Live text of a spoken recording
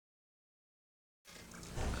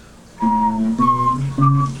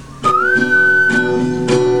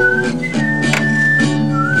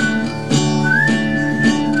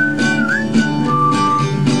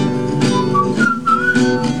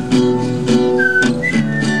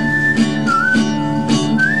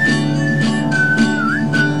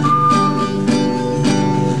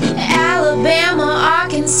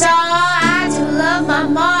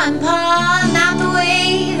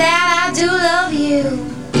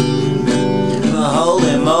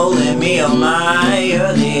Holy moly, me oh my,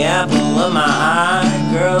 you're the apple of my eye.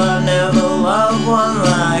 Girl, I've never loved one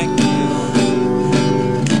like you.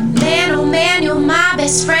 Man, oh man, you're my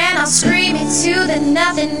best friend. I'll scream it to the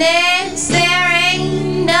nothingness. There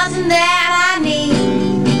ain't nothing that I need.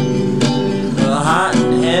 A hot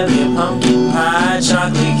and heavy pumpkin pie,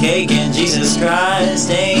 chocolate cake, and Jesus Christ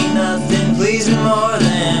ain't